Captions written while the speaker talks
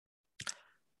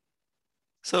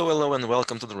So hello and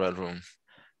welcome to the Red Room.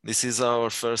 This is our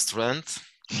first rant.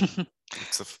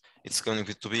 It's going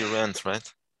to be a rant, right?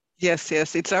 Yes,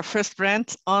 it's our first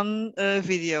rant on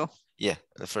video. Yeah,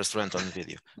 the first rant on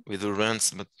video. We do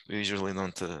rants, but we usually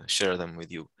don't share them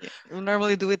with you. Yeah, we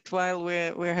normally do it while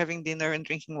we're having dinner and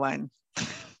drinking wine.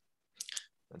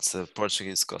 It's a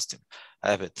Portuguese costume.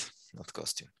 Habit, not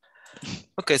costume.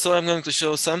 Okay, so I'm going to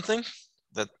show something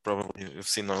that probably you've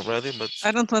seen already, but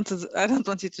I don't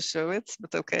want you to show it,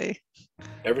 but okay.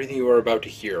 Everything you are about to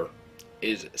hear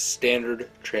is standard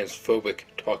transphobic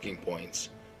talking points.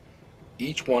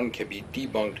 Each one can be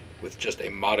debunked with just a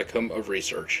modicum of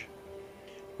research.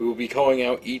 We will be calling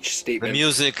out each statement the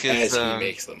music is as he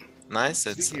makes them. nice.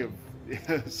 It's Speaking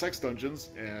of sex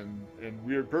dungeons and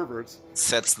weird perverts,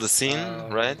 sets the scene,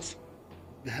 right?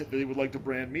 that they would like to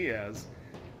brand me as.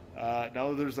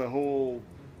 Now there's a whole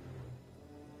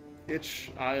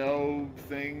itch.io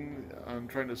thing on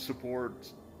trying to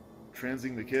support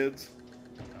transing the kids,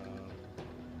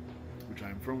 which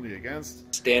I'm firmly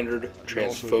against. Standard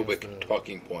transphobic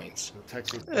talking points.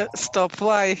 Stop,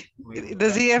 why?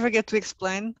 Does he ever get to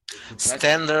explain?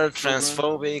 Standard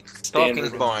transphobic talking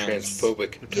points.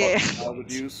 Transphobic Yeah. Child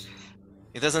abuse.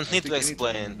 It doesn't need to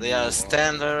explain. They are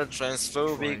standard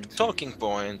transphobic talking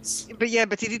points. But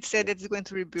he did say that he's going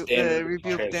to rebuke them.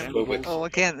 transphobic. Oh,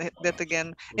 again, that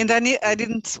again. And I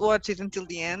didn't watch it until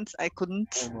the end. I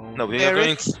couldn't. No, we bear are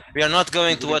going. it. We are not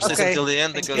going to watch this Okay, until the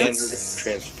end thank because you. Standard it's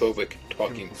transphobic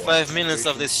talking points. 5 minutes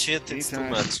of this shit. It's too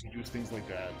Anytime much. you use things like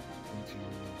that into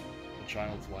a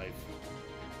child's life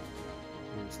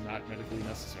where it's not medically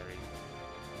necessary,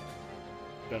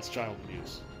 that's child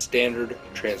abuse. Standard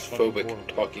transphobic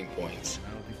talking points.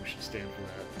 I don't think we should stand for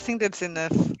that. I think that's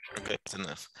enough. Okay, it's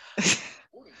enough.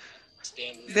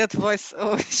 That voice.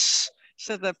 Oh,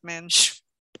 shut up, man. Shh.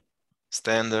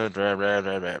 Standard. Rah, rah,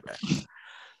 rah, rah, rah.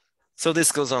 So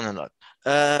this goes on and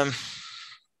on.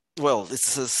 Well,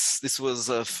 this was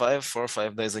 4 or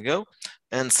 5 days ago,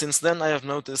 and since then I have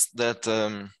noticed that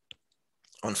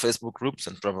on Facebook groups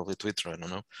and probably Twitter, I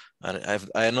don't know.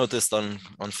 I noticed on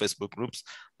Facebook groups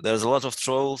there's a lot of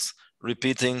trolls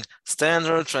repeating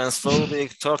standard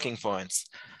transphobic talking points.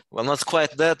 Well, not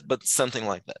quite that, but something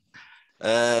like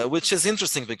that, which is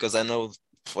interesting because I know,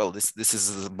 well, this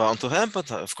is bound to happen,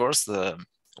 of course.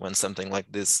 When something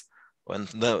like this, when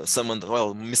someone,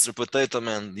 well, Mr. Potato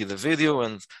Man did a video,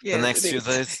 and Yeah, the next few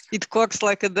days, it quacks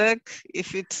like a duck.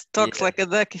 If it talks Yeah. like a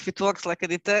duck, if it walks like a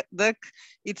duck,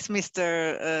 it's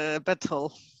Mr.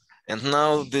 Butthole. and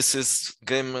now this is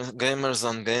gamers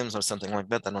on games or something like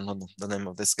that. I don't know the name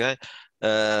of this guy.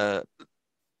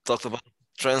 Talked about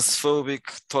transphobic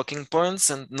talking points,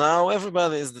 and now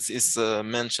everybody is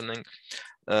mentioning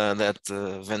that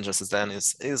Venger Satanis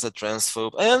is a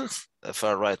transphobe and a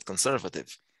far-right conservative.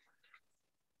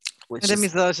 Which And a is,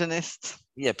 misogynist.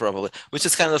 yeah, probably. Which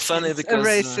is kind of funny It's because a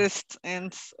racist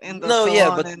and no, so yeah,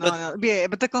 on but- and but- on. Yeah,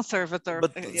 but a conservator.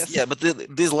 but Yes. yeah, but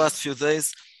these last few days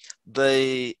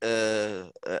they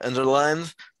underlined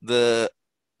the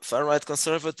far-right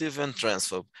conservative and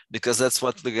transphobe because that's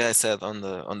what the guy said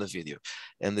on the video.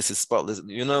 And this is probably,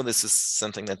 this is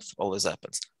something that always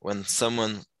happens when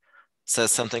someone says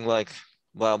something like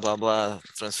blah blah blah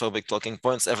transphobic talking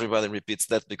points. Everybody repeats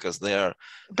that because they are.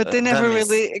 But they never dummies.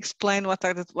 really explain what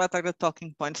are the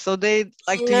talking points. So they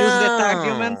like to use that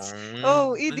argument. Oh,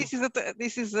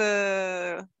 this is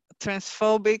a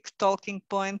transphobic talking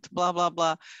point, blah blah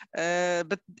blah.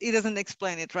 But it doesn't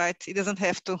explain it, right? It doesn't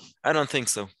have to. I don't think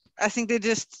so. I think they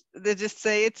just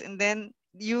say it, and then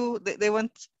they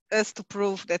want us to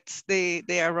prove that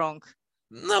they are wrong.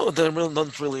 No, they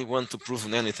don't really want to prove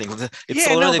anything. It's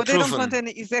Yeah, already no, but proven. they don't want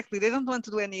any exactly. They don't want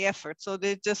to do any effort, so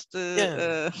they just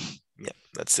Yeah,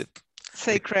 that's it.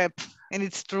 say crap, and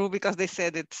it's true because they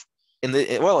said it. And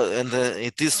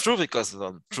it is true because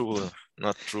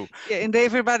not true. Yeah, and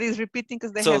everybody is repeating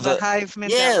because they So have a hive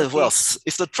mentality. Yeah, well,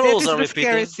 if the that trolls is are the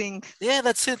scary repeating, thing. yeah,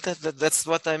 that's it. That's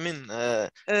what I mean.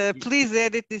 Please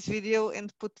edit this video and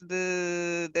put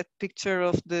that picture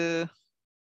of the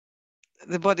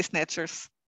body snatchers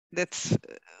that's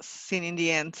seen in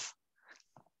the end.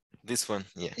 This one,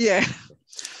 yeah. Yeah.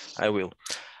 I will.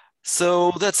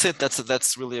 So that's it.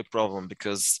 That's really a problem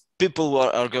because people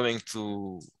are going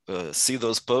to see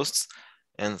those posts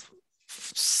and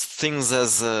things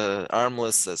as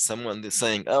harmless as someone is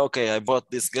saying, oh, okay, I bought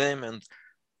this game, and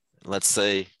let's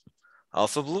say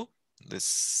Alpha Blue,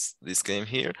 this game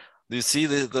here. Do you see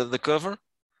the cover?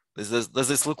 Does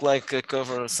this look like a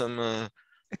cover of some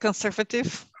A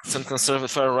conservative. some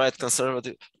conservative, far-right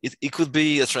conservative. It could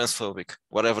be a transphobic,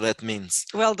 whatever that means.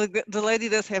 Well, the lady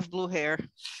does have blue hair.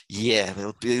 Yeah,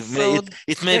 So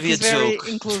it may that be a is very joke.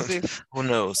 inclusive. Who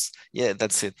knows? Yeah,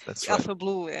 that's it. That's right. Alpha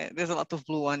blue, there's a lot of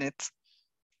blue on it.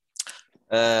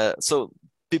 So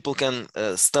people can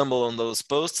stumble on those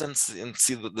posts and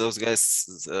see those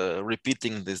guys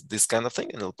repeating this kind of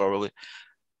thing, and they'll probably,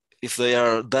 if they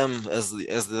are dumb as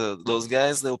those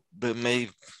guys, they may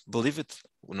believe it.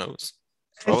 Who knows?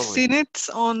 I've Probably. seen it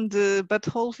on the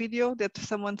butthole video that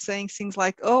someone saying things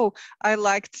like, "Oh, I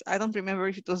don't remember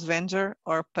if it was Venger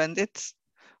or Pundit.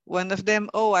 One of them,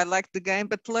 oh, I liked the game,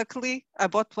 but luckily I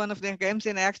bought one of their games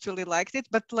and I actually liked it.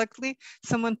 But luckily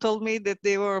someone told me that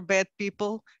they were bad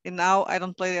people and now I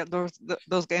don't play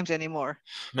those games anymore."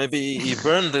 Maybe he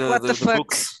burned What the the fuck?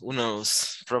 books. Who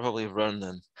knows? Probably burned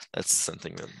them. That's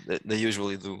something that they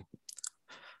usually do.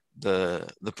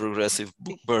 The progressive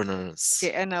book burners.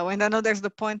 Yeah, I know. And I know there's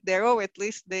the point there, oh, at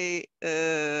least they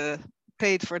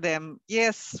paid for them.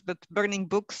 Yes, but burning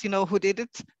books, you know who did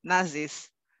it? Nazis.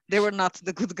 They were not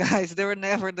the good guys. They were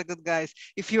never the good guys.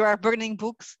 If you are burning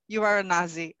books, you are a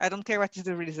Nazi. I don't care what is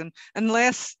the reason.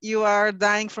 Unless you are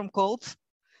dying from cold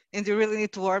and you really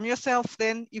need to warm yourself,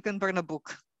 then you can burn a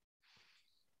book.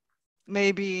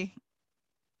 Maybe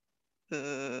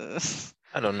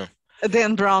I don't know. a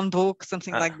Dan Brown book,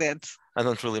 something like that. I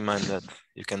don't really mind that.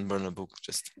 You can burn a book,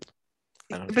 just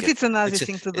but it's a Nazi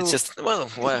thing to do. It's just, well,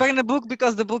 burn a book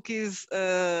because the book is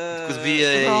it could be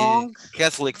a wrong.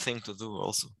 Catholic thing to do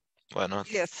also. Why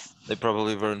not? Yes. They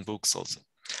probably burn books also.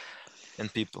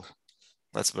 And people.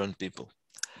 Let's burn people.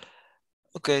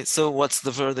 Okay, so what's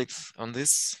the verdict on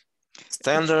this?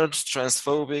 Standard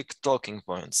transphobic talking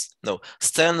points. No,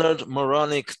 standard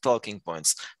moronic talking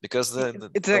points. Because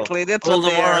exactly, that's all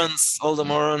what the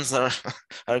morons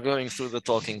are going through the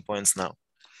talking points now.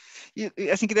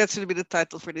 I think that should be the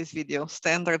title for this video.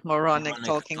 Standard moronic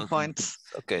talking points.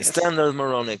 Okay, yes. Standard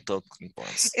moronic talking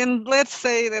points. And let's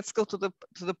go to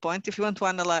the point. If you want to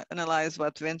analyze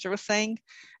what Venger was saying,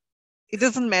 it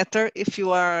doesn't matter if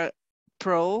you are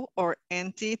pro or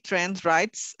anti-trans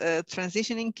rights.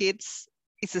 Transitioning kids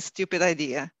is a stupid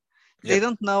idea. They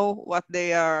don't know what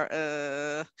they are.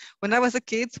 When I was a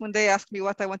kid, when they asked me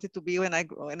what I wanted to be when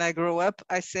I grow up,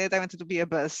 I said I wanted to be a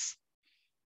bus.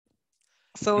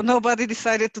 So nobody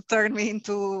decided to turn me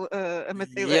into a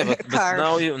car.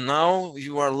 But now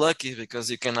you are lucky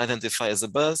because you can identify as a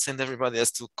bus, and everybody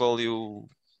has to call you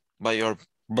by your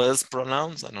buzz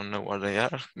pronouns. I don't know what they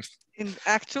are. And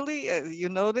actually, you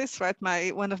know this, right?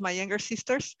 One of my younger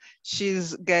sisters,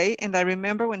 she's gay, and I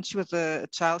remember when she was a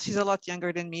child. She's a lot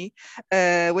younger than me.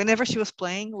 Whenever she was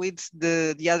playing with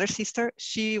the other sister,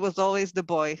 she was always the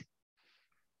boy.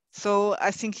 So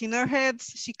I think in her head,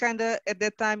 she kind of at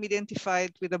that time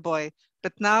identified with a boy,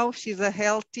 but now she's a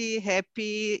healthy,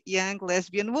 happy, young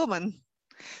lesbian woman.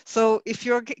 So if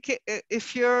you're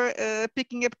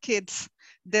picking up kids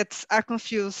that are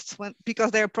confused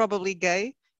because they're probably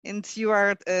gay, and you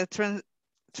are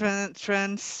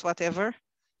trans whatever,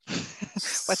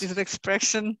 what is the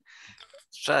expression?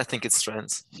 I think it's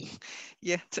trans.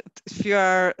 Yeah, if you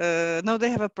are no, they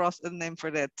have a name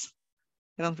for that.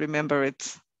 I don't remember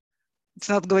it. It's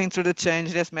not going through the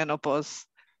change, that's menopause.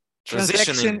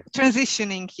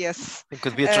 Transitioning, yes. It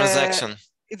could be a transaction.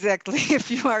 Exactly.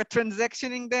 If you are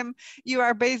transactioning them, you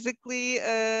are basically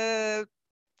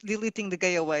deleting the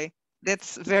gay away.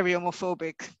 That's very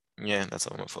homophobic. Yeah, that's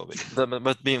homophobic.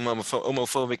 But being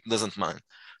homophobic doesn't mind.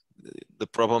 The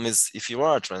problem is if you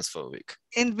are transphobic.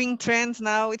 And being trans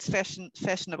now, it's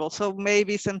fashionable. So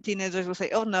maybe some teenagers will say,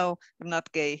 oh no, I'm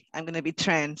not gay. I'm going to be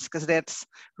trans because that's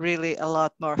really a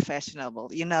lot more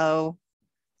fashionable, you know?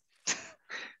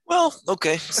 Well,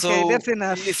 okay. So that's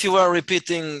enough. If you are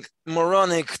repeating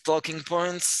moronic talking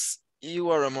points,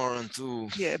 you are a moron too.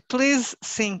 Yeah, please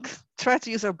think. Try to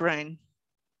use your brain.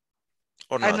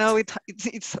 Or not. I know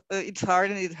it's hard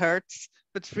and it hurts,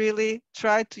 but really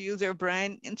try to use your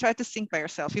brain and try to think by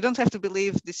yourself. You don't have to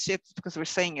believe this shit because we're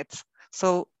saying it.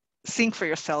 So think for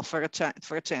yourself for a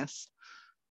chance.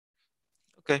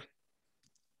 Okay.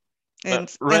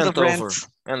 And Rant over.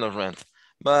 End of rant.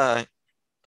 Bye.